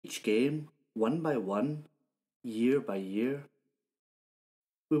each game, one by one, year by year.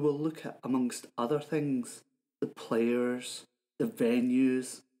 We will look at, amongst other things, the players, the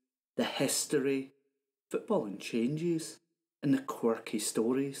venues, the history, footballing changes, and the quirky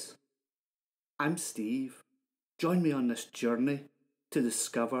stories. I'm Steve. Join me on this journey to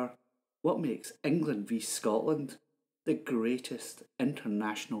discover what makes England v Scotland the greatest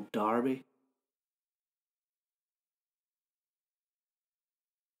international derby.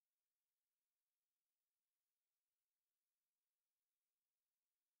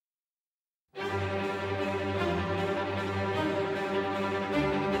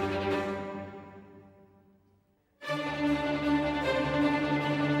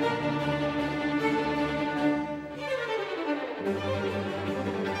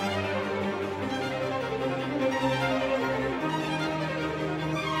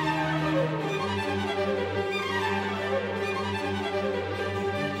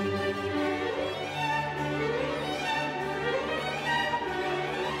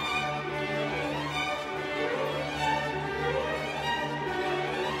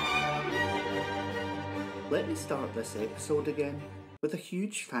 Let me start this episode again with a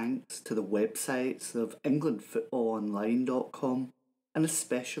huge thanks to the websites of englandfootballonline.com and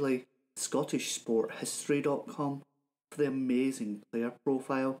especially scottishsporthistory.com for the amazing player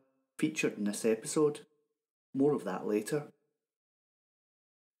profile featured in this episode. More of that later.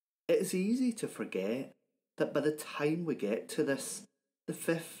 It is easy to forget that by the time we get to this, the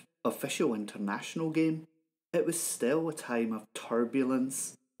fifth official international game, it was still a time of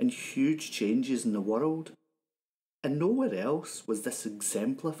turbulence and huge changes in the world. And nowhere else was this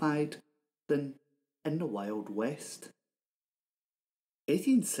exemplified than in the Wild West.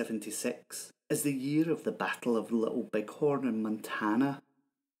 1876 is the year of the Battle of Little Bighorn in Montana.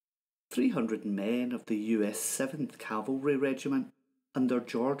 300 men of the US 7th Cavalry Regiment under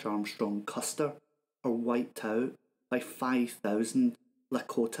George Armstrong Custer are wiped out by 5,000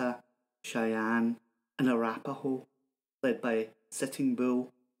 Lakota, Cheyenne and Arapaho, led by Sitting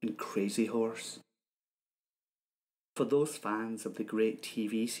Bull and Crazy Horse. For those fans of the great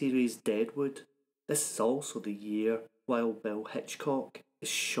TV series Deadwood, this is also the year Wild Bill Hitchcock is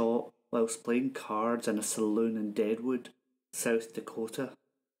shot whilst playing cards in a saloon in Deadwood, South Dakota,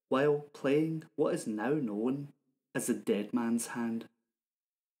 while playing what is now known as the Dead Man's Hand.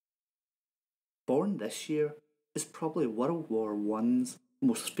 Born this year is probably World War I's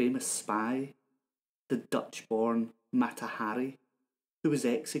most famous spy, the Dutch-born Mata Hari, who was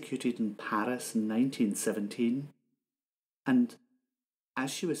executed in Paris in 1917. And as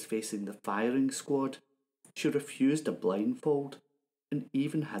she was facing the firing squad, she refused a blindfold and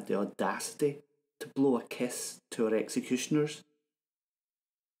even had the audacity to blow a kiss to her executioners.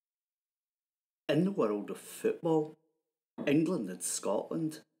 In the world of football, England and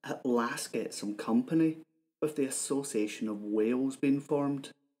Scotland at last get some company with the Association of Wales being formed.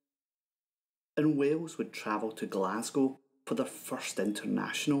 And Wales would travel to Glasgow for their first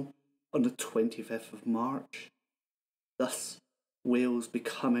international on the 25th of March. Thus, Wales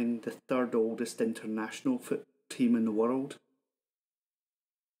becoming the third oldest international foot team in the world.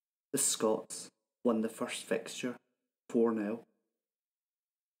 The Scots won the first fixture 4-0.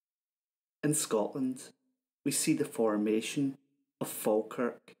 In Scotland, we see the formation of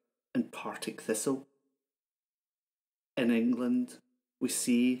Falkirk and Partick Thistle. In England, we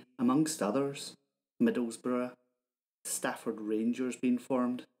see, amongst others, Middlesbrough, Stafford Rangers being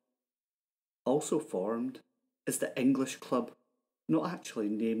formed. Also formed is the English club, not actually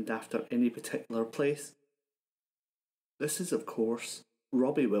named after any particular place. This is, of course,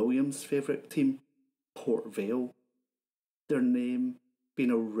 Robbie Williams' favourite team, Port Vale, their name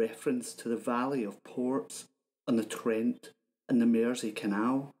being a reference to the Valley of Ports on the Trent and the Mersey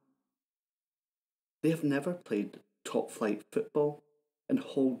Canal. They have never played top-flight football and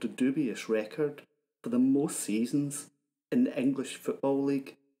hold the dubious record for the most seasons in the English Football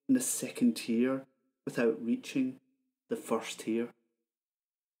League in the second tier without reaching the first tier.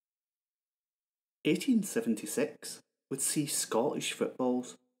 1876 would see Scottish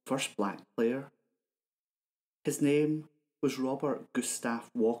football's first black player. His name was Robert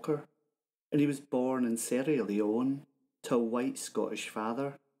Gustav Walker, and he was born in Sierra Leone to a white Scottish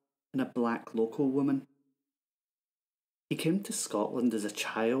father and a black local woman. He came to Scotland as a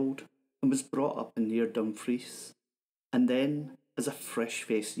child and was brought up in near Dumfries, and then, as a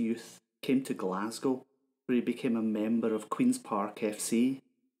fresh-faced youth, came to Glasgow, where he became a member of Queen's Park FC.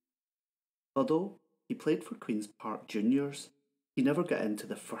 Although he played for Queen's Park Juniors, he never got into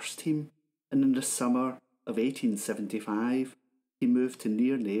the first team, and in the summer of 1875 he moved to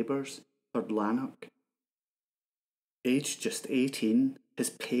near neighbours Lanark. Aged just 18, His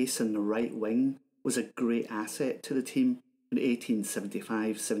pace in the right wing was a great asset to the team in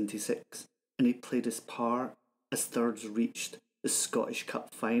 1875-76, and he played his part as Thirds reached the Scottish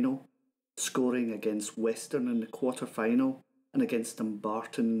Cup final, scoring against Western in the quarter-final and against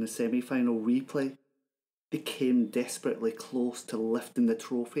Dumbarton in the semi-final replay. They came desperately close to lifting the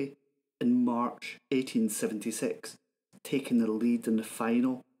trophy in March 1876, taking the lead in the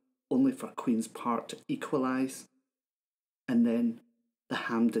final, only for Queen's Park to equalise. And then the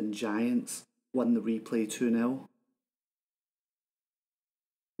Hampden Giants won the replay 2-0.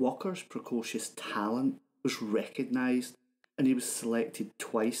 Walker's precocious talent was recognised, and he was selected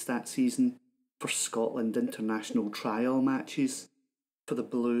twice that season for Scotland international trial matches, for the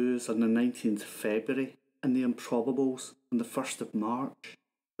Blues on the 19th of February and the Improbables on the 1st of March,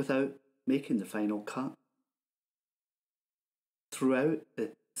 without making the final cut. Throughout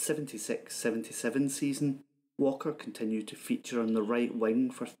the 76-77 season, Walker continued to feature on the right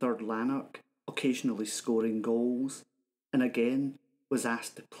wing for Third Lanark, occasionally scoring goals, and again was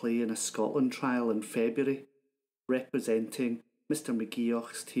asked to play in a Scotland trial in February, representing Mr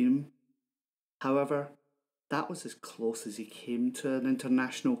McGeoch's team. However, that was as close as he came to an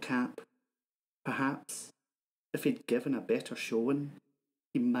international cap. Perhaps, if he'd given a better showing,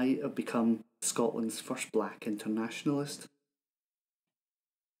 he might have become Scotland's first black internationalist.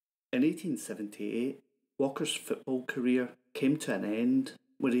 In 1878, Walker's football career came to an end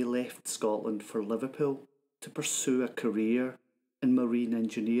where he left Scotland for Liverpool to pursue a career in marine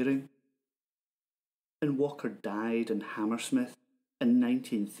engineering. And Walker died in Hammersmith in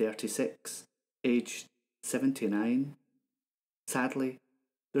 1936, aged 79. Sadly,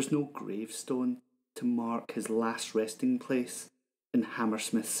 there's no gravestone to mark his last resting place in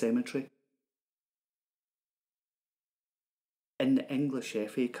Hammersmith Cemetery. In the English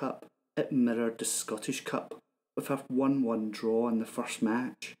FA Cup, it mirrored the Scottish Cup with a 1-1 draw in the first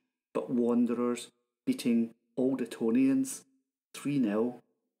match, but Wanderers beating Old Etonians 3-0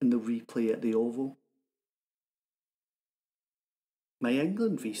 in the replay at the Oval. My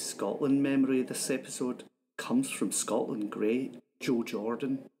England v Scotland memory of this episode comes from Scotland great Joe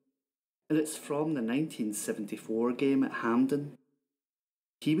Jordan, and it's from the 1974 game at Hampden.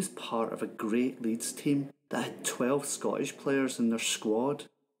 He was part of a great Leeds team that had 12 Scottish players in their squad.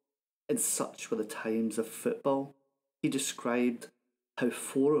 And such were the times of football, he described how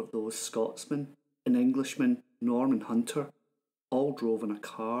 4 of those Scotsmen, an Englishman, Norman Hunter, all drove in a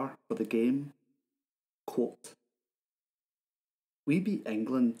car for the game. Quote, "We beat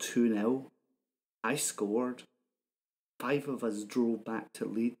England 2-0. I scored. 5 of us drove back to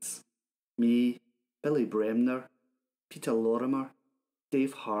Leeds. Me, Billy Bremner, Peter Lorimer,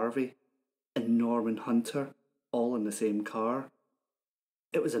 Dave Harvey, and Norman Hunter, all in the same car.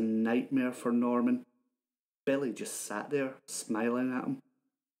 It was a nightmare for Norman. Billy just sat there, smiling at him."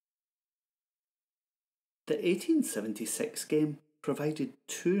 The 1876 game provided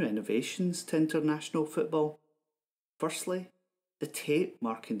 2 innovations to international football. Firstly, the tape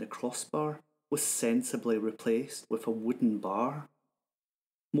marking the crossbar was sensibly replaced with a wooden bar.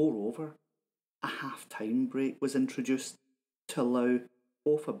 Moreover, a half-time break was introduced to allow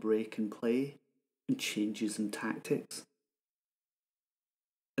both a break in play and changes in tactics.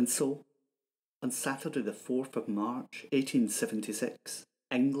 And so, on Saturday the 4th of March 1876,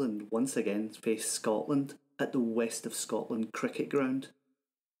 England once again faced Scotland at the West of Scotland cricket ground.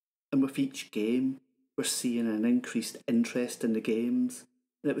 And with each game, we're seeing an increased interest in the games,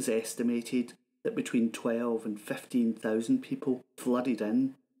 and it was estimated that between 12 and 15,000 people flooded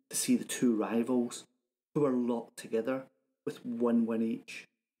in to see the 2 rivals, who were locked together with 1 win each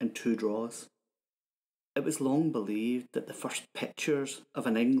and 2 draws. It was long believed that the first pictures of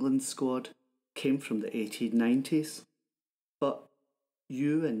an England squad came from the 1890s, but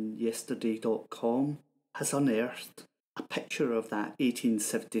youandyesterday.com has unearthed a picture of that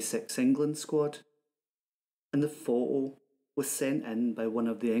 1876 England squad, and the photo was sent in by one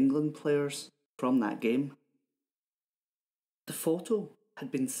of the England players from that game. The photo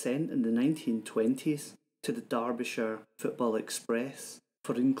had been sent in the 1920s to the Derbyshire Football Express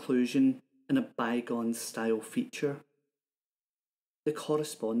for inclusion in a bygone-style feature. The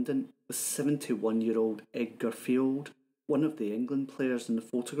correspondent was 71-year-old Edgar Field, one of the England players in the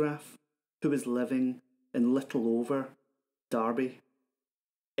photograph, who was living in Littleover, Derby.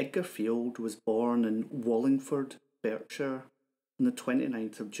 Edgar Field was born in Wallingford, Berkshire, on the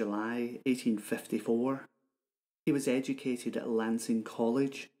 29th of July 1854. He was educated at Lancing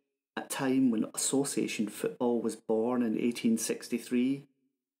College, at a time when association football was born in 1863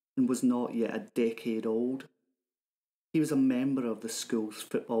 and was not yet a decade old. He was a member of the school's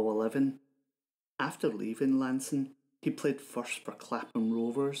football 11. After leaving Lancing, He played first for Clapham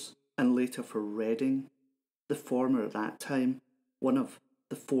Rovers and later for Reading, the former at that time one of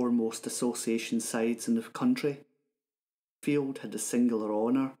the foremost association sides in the country. Field had the singular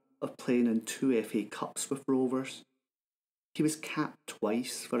honour of playing in 2 FA Cups with Rovers. He was capped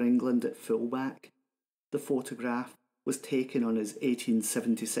twice for England at fullback. The photograph was taken on his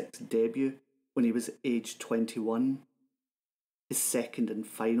 1876 debut when he was aged 21. His second and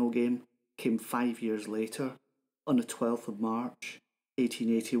final game came 5 years later, on the 12th of March,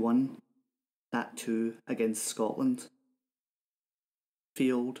 1881, that too against Scotland.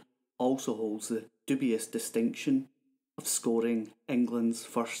 Field also holds the dubious distinction of scoring England's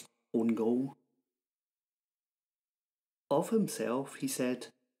first own goal. Of himself, he said,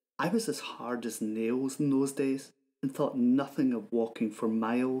 "I was as hard as nails in those days and thought nothing of walking for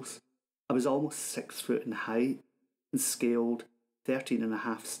miles. I was almost 6 foot in height and scaled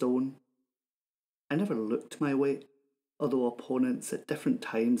 13.5 stone. I never looked my weight, although opponents at different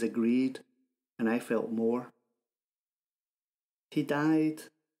times agreed, and I felt more." He died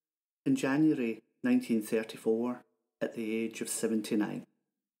in January 1934 at the age of 79.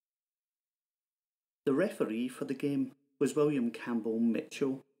 The referee for the game was William Campbell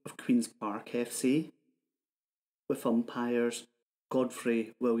Mitchell of Queen's Park FC, with umpires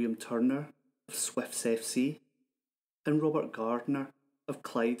Godfrey William Turner of Swifts FC and Robert Gardner of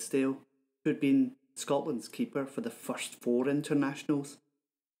Clydesdale, who had been Scotland's keeper for the first 4 internationals.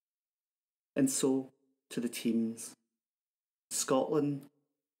 And so to the teams. Scotland,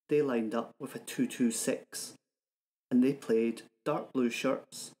 they lined up with a 2-2-6, and they played dark blue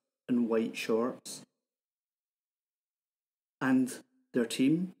shirts and white shorts. And their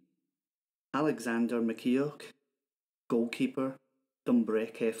team: Alexander McKeoch, goalkeeper,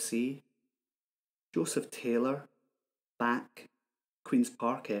 Dumbreck FC; Joseph Taylor, back, Queen's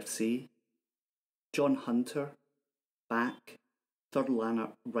Park FC; John Hunter, back, Third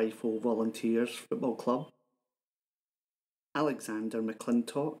Lanark Rifle Volunteers Football Club; Alexander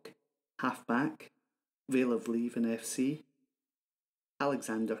McClintock, half-back, Vale of Leven FC;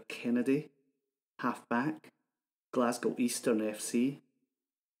 Alexander Kennedy, half-back, Glasgow Eastern FC;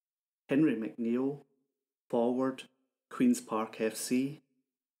 Henry McNeill, forward, Queen's Park FC;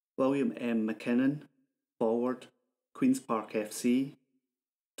 William M. McKinnon, forward, Queen's Park FC;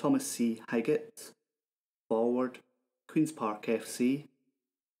 Thomas C. Higgett, forward, Queen's Park FC;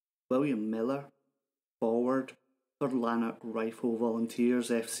 William Miller, forward, Third Lanark Rifle Volunteers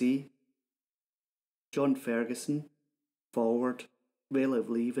FC; John Ferguson, forward, Vale of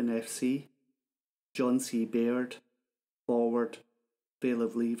Leven FC; John C. Baird, forward, Vale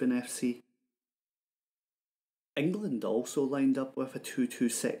of Leven FC. England also lined up with a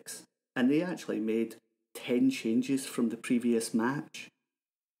 2-2-6, and they actually made 10 changes from the previous match.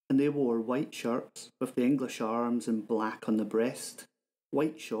 And they wore white shirts with the English arms in black on the breast,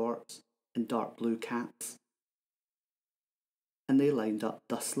 white shorts and dark blue caps. And they lined up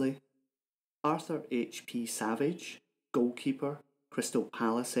thusly: Arthur H.P. Savage, goalkeeper, Crystal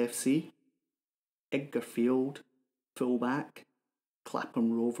Palace FC; Edgar Field, fullback,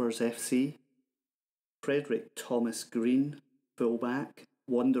 Clapham Rovers FC; Frederick Thomas Green, fullback,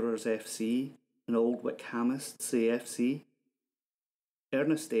 Wanderers FC and Old Wickhamists AFC;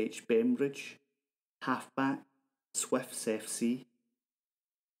 Ernest H. Bembridge, halfback, Swifts FC;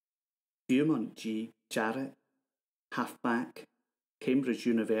 Beaumont G. Jarrett, halfback, Cambridge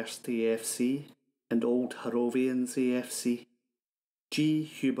University AFC and Old Harrovians AFC; G.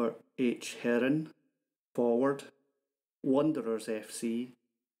 Hubert H. Heron, forward, Wanderers FC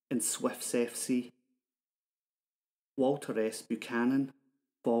and Swifts FC; Walter S. Buchanan,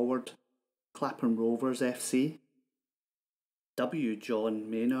 forward, Clapham Rovers FC; W. John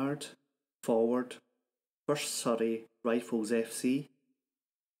Maynard, forward, First Surrey Rifles FC;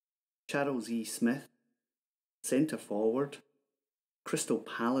 Charles E. Smith, centre forward, Crystal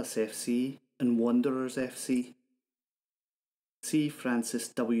Palace FC and Wanderers FC; C. Francis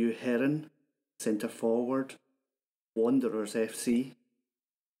W. Heron, centre forward, Wanderers FC;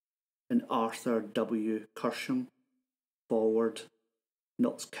 and Arthur W. Kersham, forward,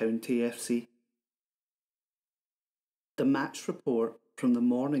 Notts County FC. The match report from the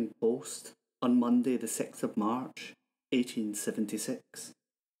Morning Post on Monday the 6th of March, 1876.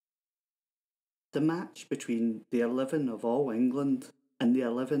 The match between the 11 of all England and the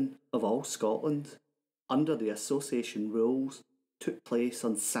 11 of all Scotland, under the association rules, took place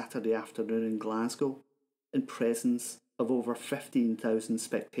on Saturday afternoon in Glasgow, in presence of over 15,000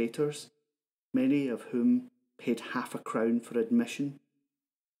 spectators, many of whom paid half a crown for admission.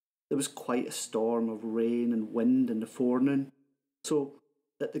 There was quite a storm of rain and wind in the forenoon, so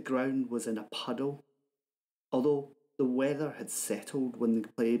that the ground was in a puddle, although The weather had settled when the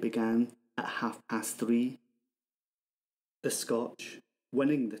play began at 3:30. The Scotch,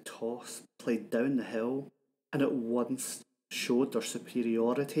 winning the toss, played down the hill and at once showed their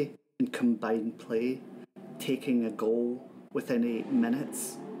superiority in combined play, taking a goal within 8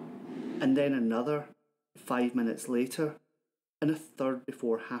 minutes, and then another 5 minutes later, and a third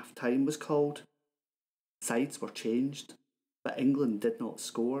before half-time was called. Sides were changed, but England did not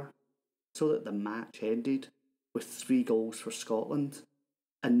score, so that the match ended with 3 goals for Scotland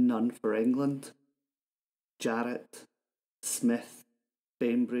and none for England. Jarrett, Smith,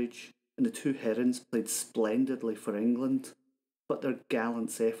 Bainbridge and the 2 Herons played splendidly for England, but their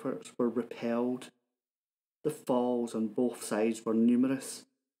gallant efforts were repelled. The falls on both sides were numerous,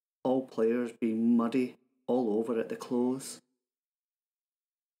 all players being muddy all over at the close.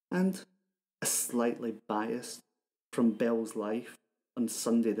 And a slightly biased from Bell's life on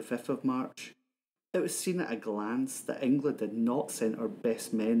Sunday the 5th of March, it was seen at a glance that England did not send our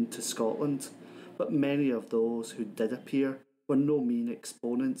best men to Scotland, but many of those who did appear were no mean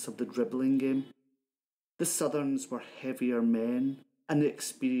exponents of the dribbling game. The Southerns were heavier men, and the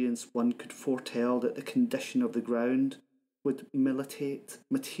experienced one could foretell that the condition of the ground would militate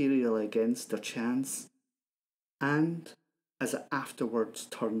materially against their chance. And, as it afterwards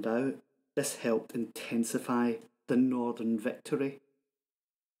turned out, this helped intensify the Northern victory.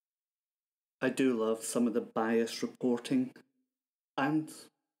 I do love some of the biased reporting, and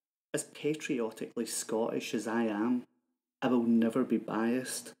as patriotically Scottish as I am, I will never be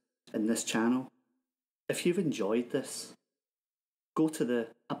biased in this channel. If you've enjoyed this, go to the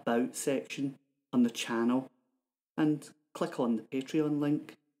About section on the channel and click on the Patreon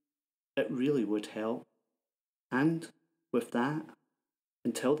link. It really would help. And with that,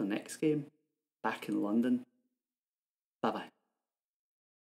 until the next game, back in London, bye bye.